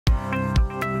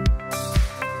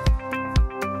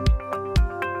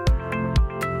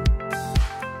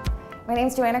My name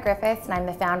is Joanna Griffiths, and I'm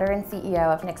the founder and CEO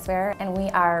of Knix, and we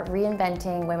are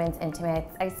reinventing women's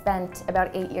intimates. I spent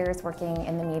about 8 years working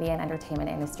in the media and entertainment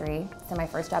industry. So my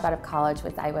first job out of college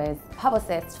was I was a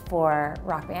publicist for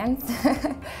rock bands.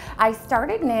 I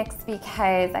started Knix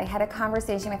because I had a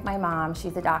conversation with my mom.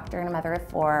 She's a doctor and a mother of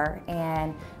 4,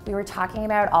 and we were talking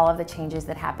about all of the changes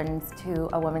that happens to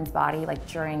a woman's body like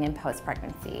during and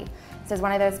post-pregnancy. So it's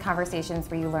one of those conversations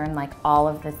where you learn like all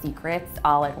of the secrets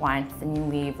all at once and you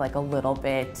leave like a little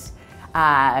bit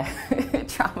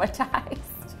traumatized.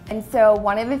 And so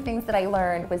one of the things that I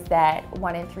learned was that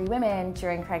 1 in 3 women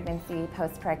during pregnancy,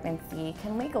 post-pregnancy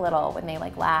can leak a little when they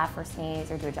like laugh or sneeze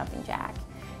or do a jumping jack.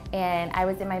 And I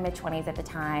was in my mid-20s at the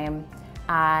time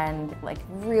and like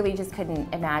really just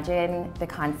couldn't imagine the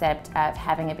concept of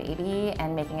having a baby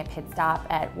and making a pit stop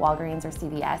at Walgreens or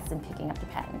CVS and picking up the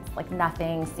pens. Like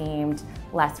nothing seemed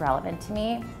less relevant to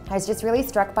me. I was just really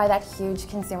struck by that huge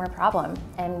consumer problem.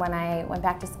 And when I went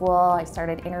back to school, I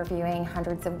started interviewing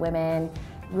hundreds of women,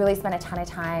 really spent a ton of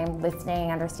time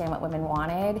listening, understand what women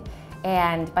wanted.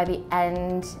 And by the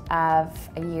end of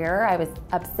a year, I was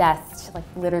obsessed, like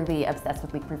literally obsessed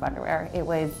with leak-proof underwear. It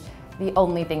was the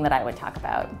only thing that I would talk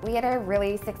about. We had a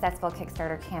really successful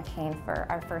Kickstarter campaign for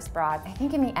our first bra. I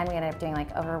think in the end we ended up doing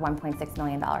like over $1.6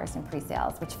 million in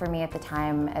pre-sales, which for me at the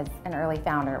time as an early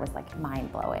founder was like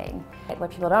mind-blowing.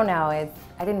 What people don't know is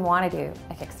I didn't want to do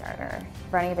a Kickstarter.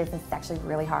 Running a business is actually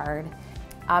really hard.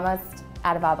 Almost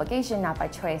out of obligation, not by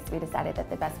choice, we decided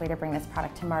that the best way to bring this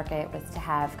product to market was to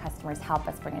have customers help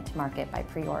us bring it to market by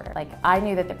pre-order. Like I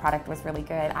knew that the product was really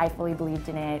good, I fully believed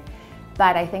in it,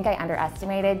 but I think I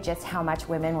underestimated just how much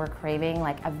women were craving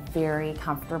like a very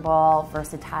comfortable,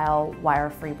 versatile,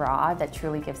 wire-free bra that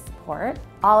truly gives support.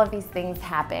 All of these things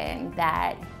happen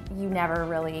that you never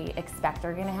really expect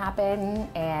are gonna happen,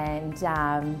 and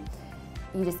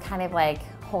you just kind of like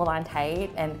hold on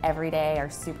tight and every day are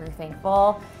super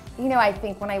thankful. You know, I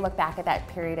think when I look back at that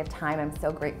period of time, I'm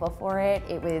so grateful for it.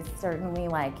 It was certainly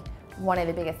like one of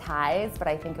the biggest highs, but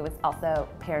I think it was also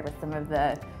paired with some of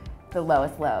the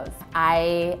lowest lows.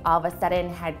 I all of a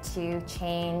sudden had to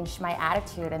change my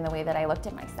attitude and the way that I looked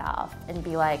at myself and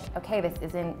be like, okay, this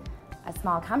isn't a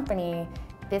small company.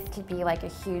 This could be like a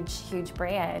huge, huge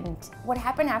brand. What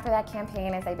happened after that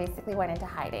campaign is I basically went into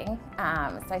hiding.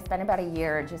 So I spent about a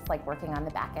year just like working on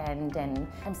the back end, and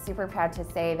I'm super proud to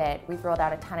say that we've rolled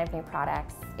out a ton of new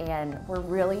products, and we're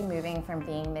really moving from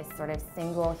being this sort of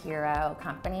single hero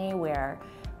company where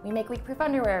we make leak-proof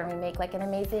underwear, and we make like an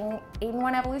amazing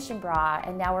 8-in-1 Evolution bra,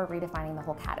 and now we're redefining the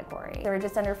whole category. There were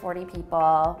just under 40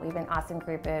 people. We have an awesome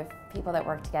group of people that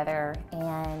work together,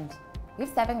 and we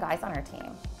have 7 guys on our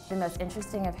team, the most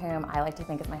interesting of whom I like to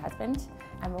think is my husband.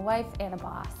 I'm a wife and a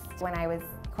boss. When I was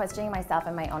questioning myself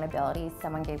and my own abilities,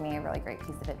 someone gave me a really great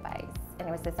piece of advice. And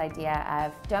it was this idea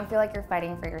of, don't feel like you're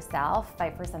fighting for yourself,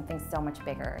 fight for something so much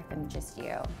bigger than just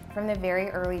you. From the very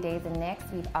early days in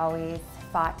Knix, we've always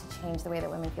fought to change the way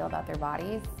that women feel about their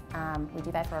bodies. We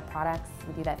do that through our products,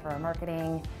 we do that through our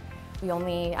marketing. We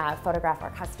only photograph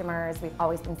our customers. We've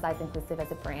always been size inclusive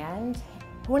as a brand.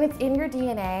 When it's in your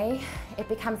DNA, it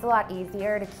becomes a lot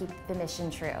easier to keep the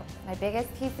mission true. My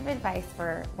biggest piece of advice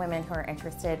for women who are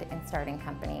interested in starting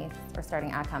companies or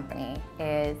starting a company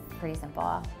is pretty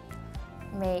simple.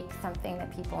 Make something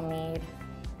that people need.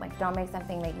 Like, don't make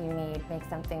something that you need, make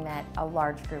something that a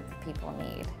large group of people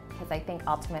need. Because I think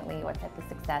ultimately what's at the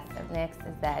success of Knix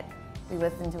is that we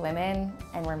listen to women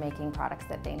and we're making products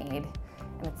that they need.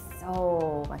 And it's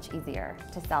so much easier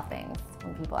to sell things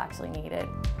when people actually need it.